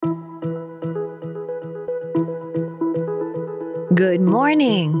Good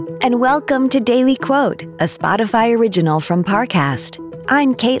morning, and welcome to Daily Quote, a Spotify original from Parcast.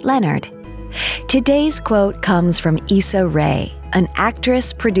 I'm Kate Leonard. Today's quote comes from Issa, an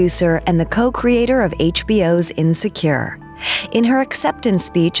actress, producer, and the co-creator of HBO's Insecure. In her acceptance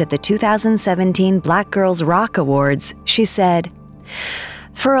speech at the 2017 Black Girls Rock Awards, she said,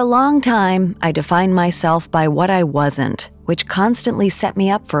 "For a long time, I defined myself by what I wasn't, which constantly set me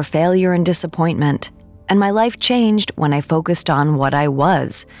up for failure and disappointment. And my life changed when I focused on what I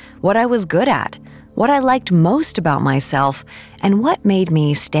was good at, what I liked most about myself, and what made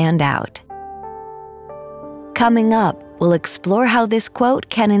me stand out." Coming up, we'll explore how this quote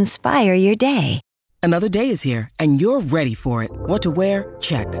can inspire your day. Another day is here, and you're ready for it. What to wear?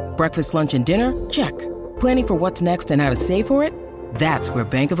 Check. Breakfast, lunch, and dinner? Check. Planning for what's next and how to save for it? That's where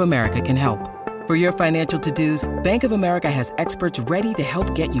Bank of America can help. For your financial to-dos, Bank of America has experts ready to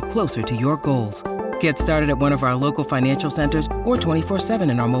help get you closer to your goals. Get started at one of our local financial centers or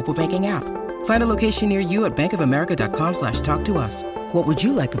 24/7 in our mobile banking app. Find a location near you at bankofamerica.com/talktous. What would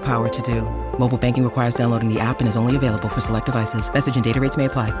you like the power to do? Mobile banking requires downloading the app and is only available for select devices. Message and data rates may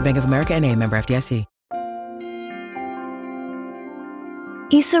apply. Bank of America N.A., member FDIC.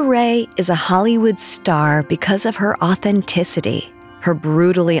 Issa Rae is a Hollywood star because of her authenticity. Her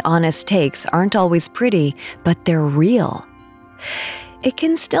brutally honest takes aren't always pretty, but they're real. It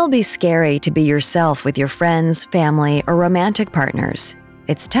can still be scary to be yourself with your friends, family, or romantic partners.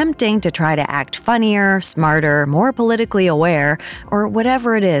 It's tempting to try to act funnier, smarter, more politically aware, or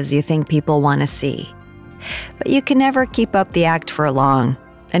whatever it is you think people want to see. But you can never keep up the act for long,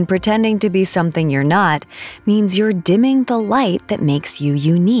 and pretending to be something you're not means you're dimming the light that makes you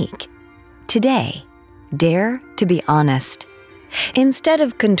unique. Today, dare to be honest. Instead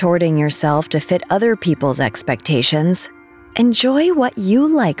of contorting yourself to fit other people's expectations, enjoy what you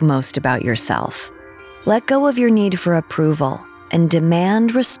like most about yourself. Let go of your need for approval and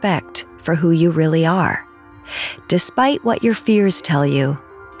demand respect for who you really are. Despite what your fears tell you,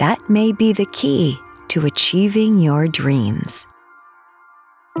 that may be the key to achieving your dreams.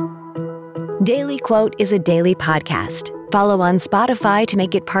 Daily Quote is a daily podcast. Follow on Spotify to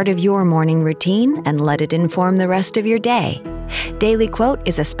make it part of your morning routine and let it inform the rest of your day. Daily Quote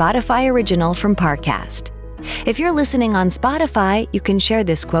is a Spotify original from Parcast. If you're listening on Spotify, you can share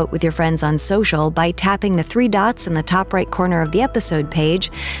this quote with your friends on social by tapping the 3 dots in the top right corner of the episode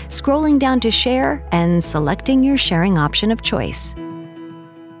page, scrolling down to share, and selecting your sharing option of choice.